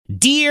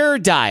Dear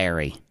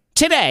Diary,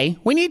 today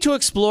we need to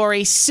explore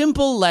a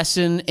simple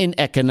lesson in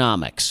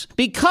economics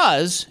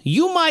because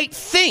you might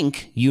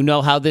think you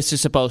know how this is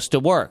supposed to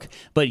work,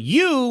 but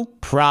you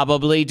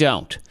probably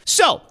don't.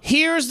 So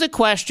here's the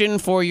question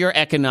for your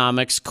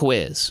economics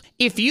quiz.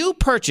 If you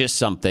purchase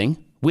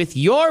something with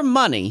your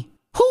money,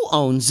 who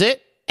owns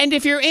it? And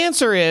if your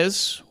answer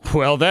is,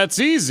 well, that's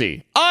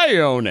easy. I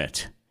own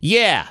it.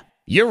 Yeah,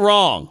 you're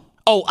wrong.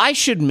 Oh, I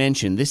should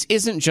mention, this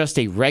isn't just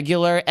a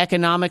regular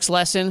economics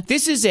lesson.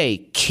 This is a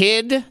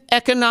kid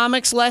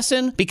economics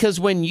lesson because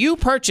when you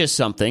purchase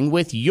something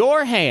with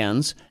your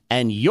hands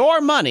and your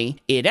money,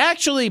 it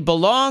actually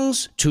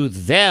belongs to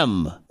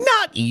them.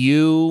 Not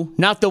you.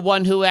 Not the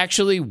one who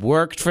actually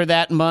worked for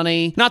that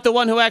money. Not the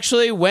one who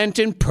actually went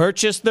and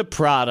purchased the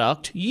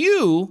product.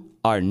 You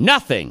are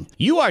nothing.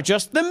 You are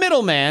just the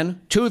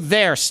middleman to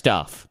their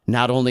stuff.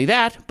 Not only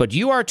that, but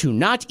you are to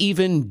not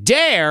even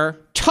dare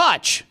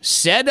touch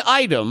said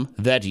item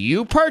that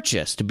you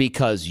purchased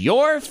because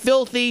your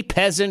filthy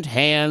peasant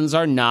hands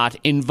are not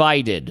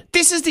invited.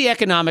 This is the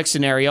economic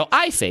scenario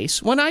I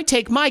face when I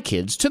take my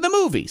kids to the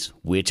movies,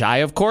 which I,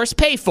 of course,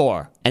 pay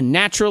for. And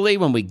naturally,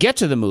 when we get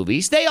to the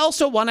movies, they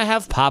also want to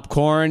have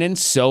popcorn and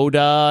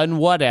soda and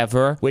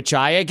whatever, which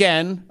I,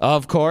 again,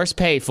 of course,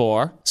 pay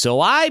for.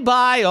 So I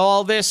buy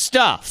all this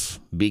stuff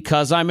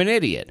because I'm an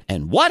idiot.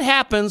 And what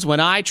happens when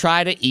I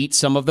try to eat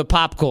some of the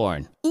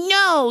popcorn?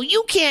 No,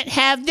 you can't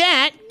have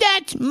that.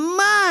 That's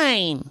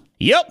mine.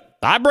 Yep,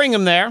 I bring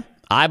them there.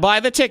 I buy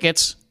the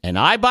tickets. And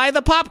I buy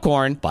the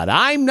popcorn, but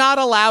I'm not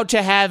allowed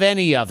to have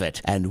any of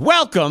it. And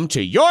welcome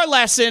to your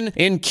lesson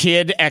in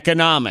kid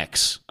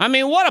economics. I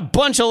mean, what a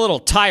bunch of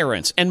little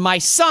tyrants. And my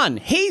son,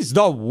 he's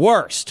the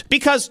worst.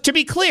 Because, to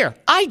be clear,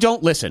 I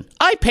don't listen.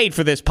 I paid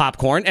for this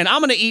popcorn, and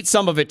I'm going to eat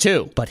some of it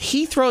too. But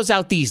he throws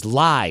out these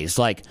lies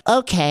like,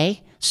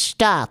 Okay,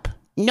 stop.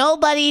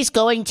 Nobody's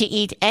going to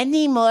eat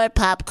any more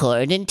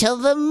popcorn until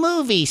the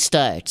movie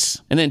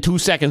starts. And then 2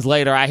 seconds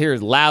later, I hear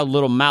his loud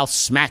little mouth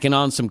smacking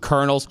on some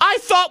kernels. I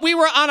thought we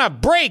were on a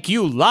break,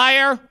 you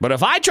liar. But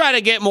if I try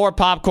to get more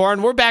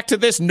popcorn, we're back to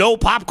this no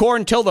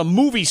popcorn till the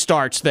movie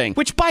starts thing.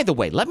 Which, by the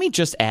way, let me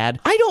just add,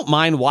 I don't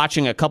mind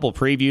watching a couple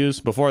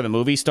previews before the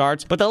movie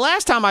starts. But the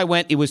last time I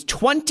went, it was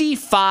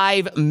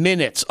 25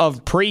 minutes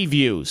of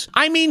previews.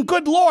 I mean,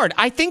 good Lord,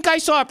 I think I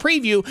saw a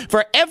preview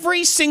for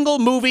every single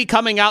movie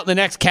coming out in the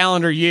next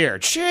calendar year.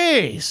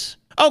 Jeez.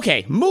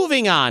 Okay,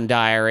 moving on,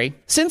 Diary.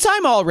 Since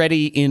I'm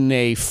already in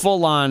a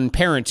full-on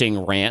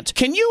parenting rant,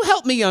 can you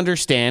help me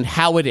understand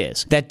how it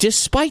is that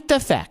despite the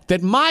fact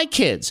that my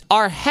kids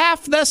are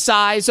half the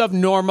size of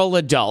normal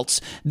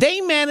adults, they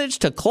manage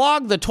to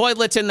clog the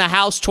toilets in the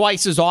house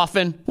twice as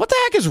often? What the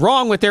heck is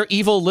wrong with their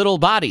evil little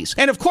bodies?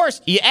 And of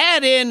course, you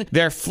add in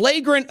their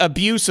flagrant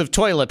abuse of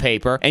toilet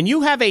paper, and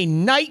you have a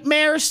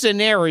nightmare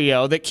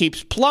scenario that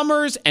keeps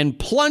plumbers and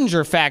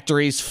plunger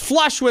factories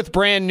flush with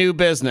brand new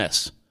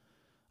business.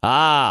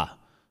 Ah,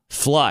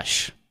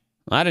 flush.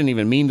 I didn't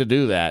even mean to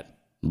do that.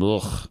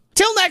 Ugh.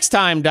 Till next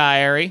time,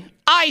 Diary,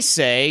 I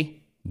say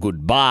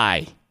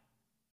goodbye.